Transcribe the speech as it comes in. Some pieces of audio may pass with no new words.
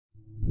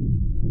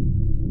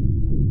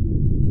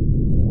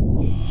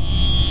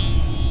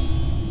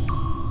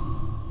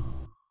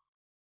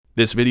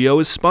This video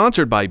is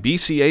sponsored by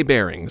BCA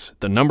Bearings,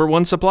 the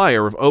 #1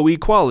 supplier of OE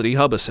quality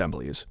hub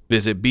assemblies.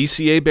 Visit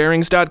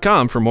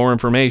bcabearings.com for more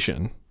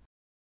information.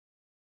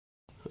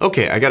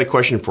 Okay, I got a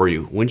question for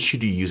you. When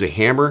should you use a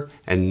hammer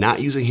and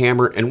not use a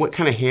hammer, and what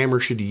kind of hammer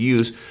should you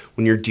use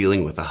when you're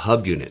dealing with a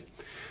hub unit?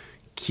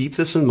 Keep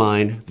this in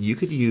mind. You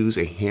could use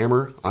a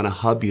hammer on a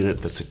hub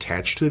unit that's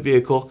attached to the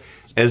vehicle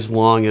as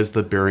long as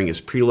the bearing is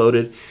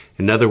preloaded.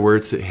 In other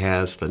words, it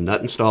has the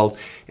nut installed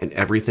and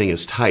everything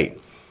is tight.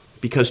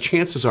 Because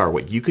chances are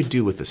what you could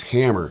do with this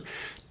hammer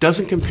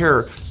doesn't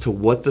compare to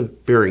what the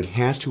bearing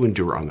has to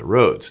endure on the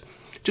roads.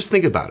 Just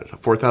think about it, a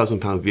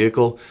 4,000-pound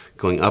vehicle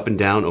going up and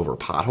down over a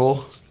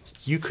pothole.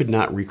 You could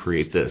not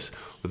recreate this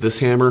with this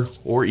hammer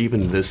or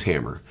even this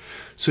hammer.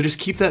 So just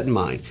keep that in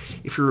mind.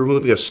 If you're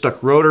removing a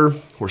stuck rotor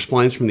or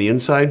splines from the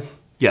inside,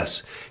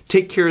 yes,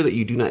 take care that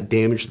you do not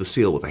damage the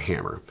seal with a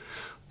hammer.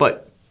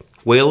 But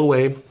whale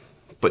away,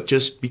 but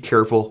just be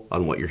careful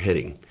on what you're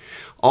hitting.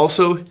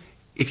 Also,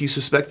 if you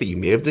suspect that you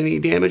may have done any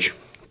damage,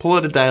 pull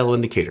out a dial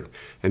indicator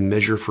and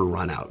measure for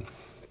run out.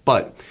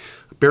 But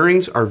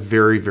bearings are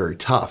very, very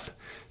tough.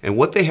 And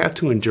what they have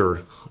to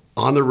endure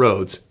on the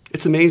roads,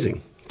 it's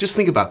amazing. Just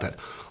think about that.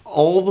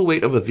 All the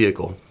weight of a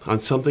vehicle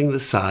on something the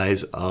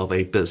size of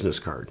a business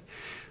card.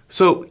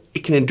 So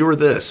it can endure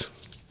this.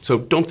 So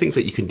don't think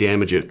that you can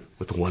damage it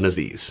with one of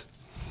these.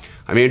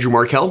 I'm Andrew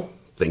Markel.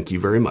 Thank you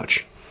very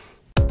much.